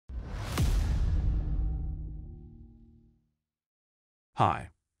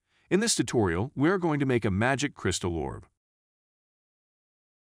Hi. In this tutorial, we're going to make a magic crystal orb.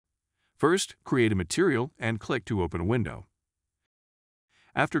 First, create a material and click to open a window.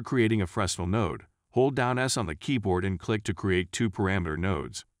 After creating a Fresnel node, hold down S on the keyboard and click to create two parameter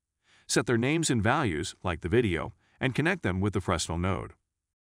nodes. Set their names and values, like the video, and connect them with the Fresnel node.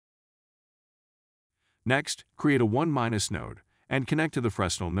 Next, create a 1- node and connect to the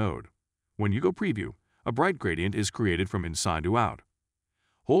Fresnel node. When you go preview, a bright gradient is created from inside to out.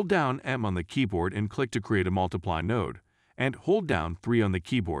 Hold down M on the keyboard and click to create a multiply node, and hold down 3 on the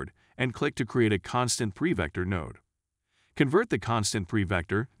keyboard and click to create a constant 3-vector node. Convert the constant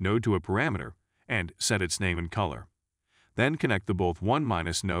 3-vector node to a parameter and set its name and color. Then connect the both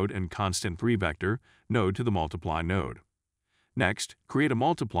 1- node and constant 3-vector node to the multiply node. Next, create a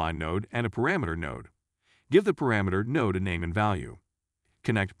multiply node and a parameter node. Give the parameter node a name and value.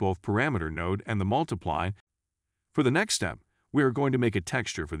 Connect both parameter node and the multiply. For the next step, we are going to make a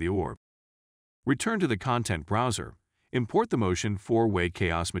texture for the orb. Return to the content browser. Import the motion 4-way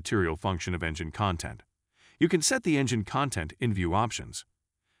chaos material function of engine content. You can set the engine content in view options.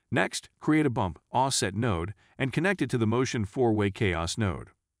 Next, create a bump offset node and connect it to the motion 4-way chaos node.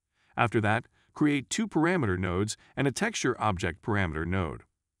 After that, create 2 parameter nodes and a texture object parameter node.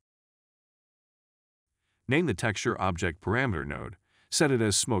 Name the texture object parameter node, set it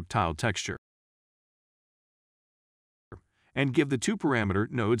as smoke tile texture, and give the 2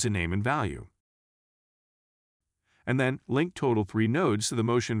 parameter nodes a name and value. And then link total 3 nodes to the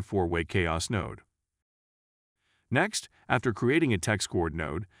motion 4-way chaos node. Next, after creating a text coord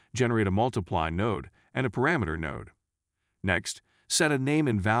node, generate a multiply node and a parameter node. Next, set a name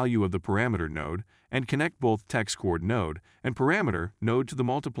and value of the parameter node and connect both text coord node and parameter node to the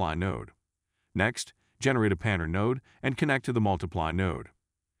multiply node. Next, generate a panner node and connect to the multiply node.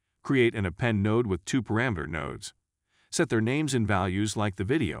 Create an append node with 2 parameter nodes. Set their names and values like the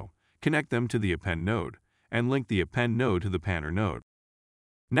video, connect them to the append node, and link the append node to the panner node.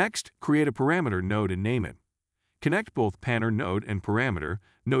 Next, create a parameter node and name it. Connect both panner node and parameter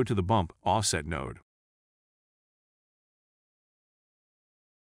node to the bump offset node.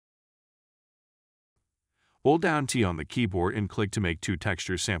 Hold down T on the keyboard and click to make 2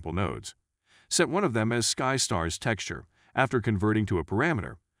 texture sample nodes. Set one of them as Sky Stars texture after converting to a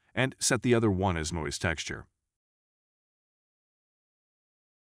parameter, and set the other one as noise texture.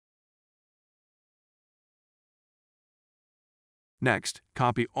 Next,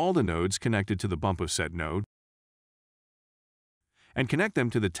 copy all the nodes connected to the bump offset node and connect them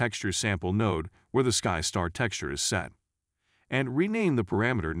to the texture sample node where the Sky Star texture is set, and rename the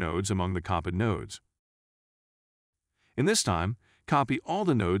parameter nodes among the copied nodes. In this time, copy all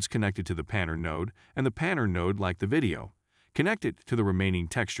the nodes connected to the panner node and the panner node like the video. Connect it to the remaining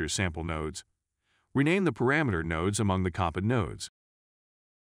texture sample nodes. Rename the parameter nodes among the copied nodes.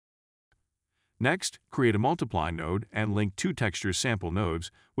 Next, create a multiply node and link 2 texture sample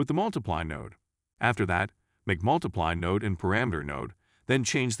nodes with the multiply node. After that, make multiply node and parameter node, then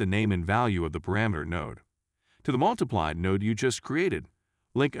change the name and value of the parameter node. To the multiplied node you just created,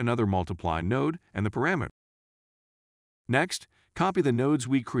 link another multiply node and the parameter. Next, copy the nodes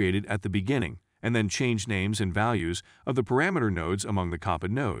we created at the beginning and then change names and values of the parameter nodes among the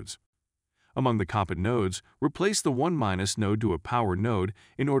copied nodes. Among the copied nodes, replace the 1- node to a power node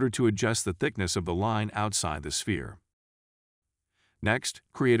in order to adjust the thickness of the line outside the sphere. Next,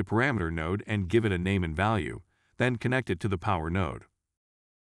 create a parameter node and give it a name and value, then connect it to the power node.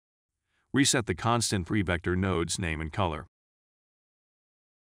 Reset the constant 3-vector node's name and color.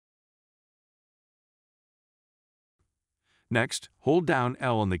 Next, hold down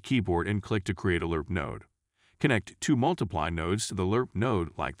L on the keyboard and click to create a lerp node. Connect 2 multiply nodes to the lerp node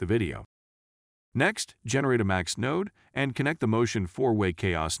like the video. Next, generate a max node and connect the motion 4-way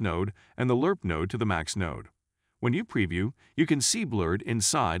chaos node and the lerp node to the max node. When you preview, you can see blurred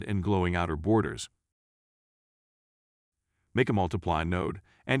inside and glowing outer borders. Make a multiply node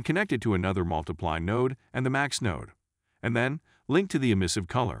and connect it to another multiply node and the max node, and then link to the emissive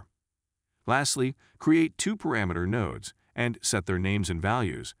color. Lastly, create 2 parameter nodes and set their names and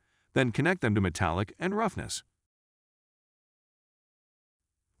values, then connect them to metallic and roughness.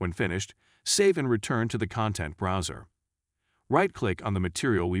 When finished, save and return to the content browser. Right-click on the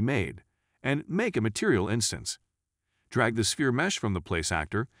material we made and make a material instance. Drag the sphere mesh from the place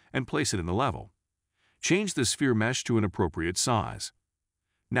actor and place it in the level. Change the sphere mesh to an appropriate size.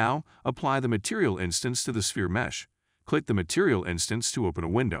 Now, apply the material instance to the sphere mesh. Click the material instance to open a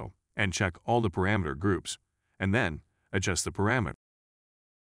window and check all the parameter groups, and then adjust the parameter.